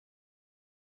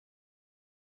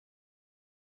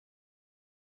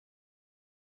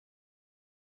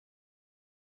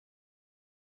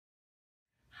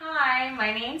Hi,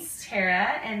 my name's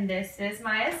Tara, and this is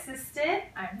my assistant.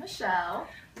 I'm Michelle.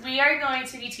 We are going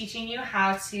to be teaching you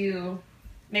how to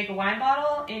make a wine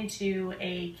bottle into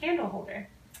a candle holder.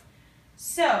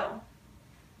 So,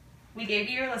 we gave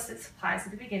you your list of supplies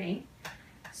at the beginning.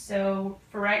 So,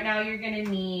 for right now, you're going to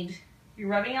need your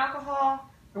rubbing alcohol,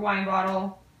 your wine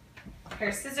bottle, a pair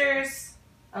of scissors,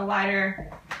 a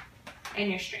lighter, and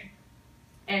your string,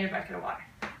 and a bucket of water.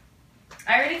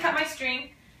 I already cut my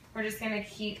string. We're just going to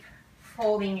keep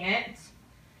folding it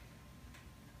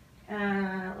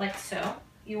like so.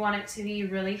 You want it to be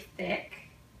really thick.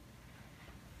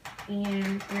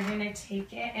 And you're going to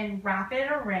take it and wrap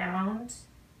it around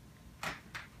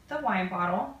the wine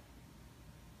bottle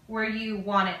where you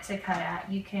want it to cut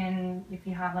at. You can, if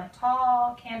you have like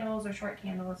tall candles or short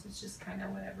candles, it's just kind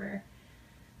of whatever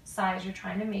size you're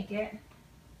trying to make it.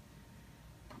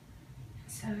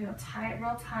 So you'll tie it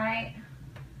real tight.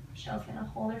 Michelle's going to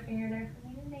hold her finger there for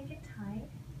me to make it tight.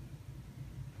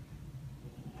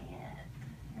 And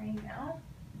there you go.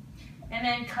 And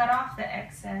then cut off the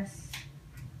excess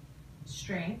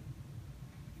string.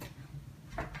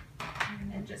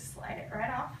 And then just slide it right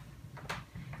off.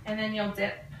 And then you'll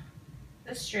dip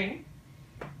the string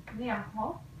in the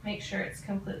alcohol. Make sure it's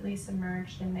completely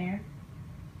submerged in there.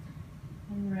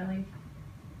 And really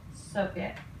soak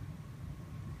it.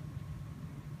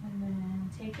 And then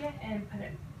take it and put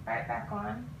it right back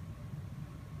on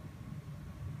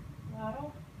the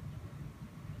bottle.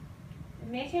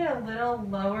 Make it a little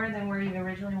lower than where you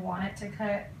originally want it to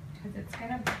cut because it's going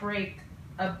to break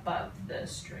above the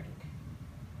string.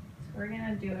 So we're going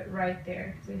to do it right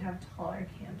there because we have taller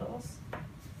candles.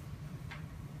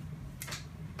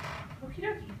 Okie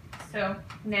dokie. So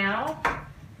now,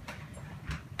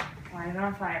 light it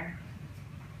on fire.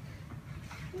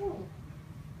 Ooh.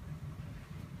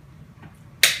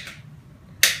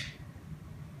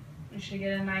 You should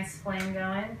get a nice flame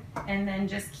going, and then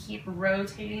just keep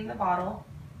rotating the bottle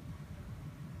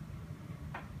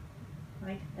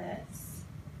like this.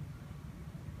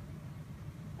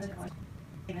 Yeah.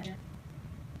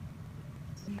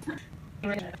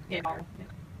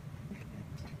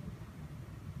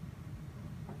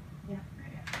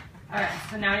 Alright,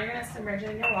 so now you're going to submerge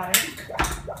it in your water,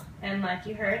 and like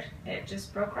you heard, it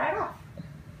just broke right off.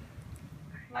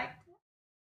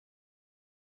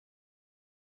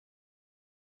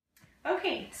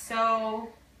 Okay, so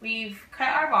we've cut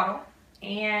our bottle,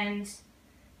 and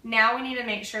now we need to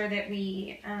make sure that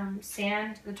we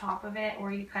sand the top of it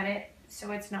or you cut it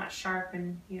so it's not sharp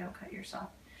and you don't cut yourself.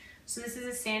 So this is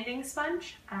a sanding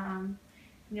sponge.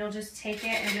 You'll just take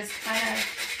it and just kind of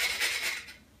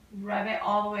rub it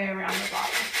all the way around the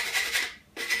bottle.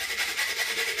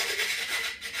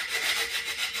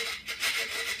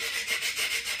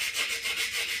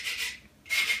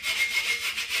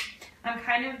 I'm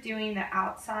kind of doing the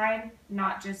outside,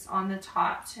 not just on the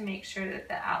top, to make sure that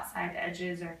the outside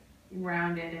edges are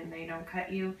rounded and they don't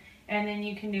cut you. And then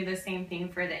you can do the same thing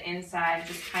for the inside.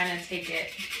 Just kind of take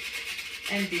it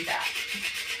and do that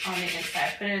on the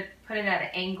inside. Put it at an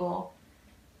angle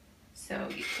so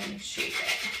you can shape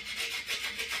it.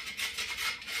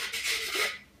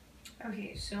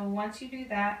 Okay, so once you do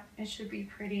that, it should be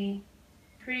pretty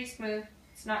smooth.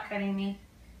 It's not cutting me,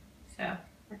 so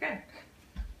we're good.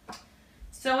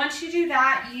 So once you do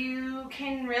that, you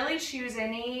can really choose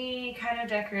any kind of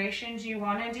decorations you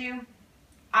want to do.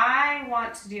 I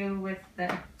want to do with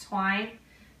the twine.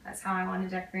 That's how I want to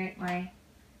decorate my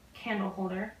candle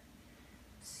holder.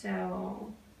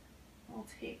 So I'll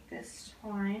take this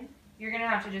twine. You're going to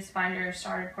have to just find your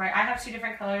starter cord. I have two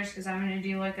different colors because I'm going to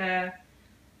do like a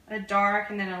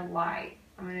dark and then a light.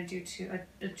 I'm going to do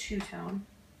a two-tone.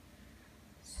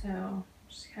 So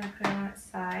just kind of put it on its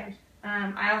side.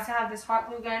 I also have this hot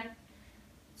glue gun,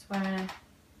 so I'm going to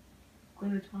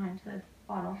glue the twine to the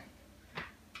bottle.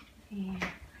 And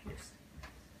I just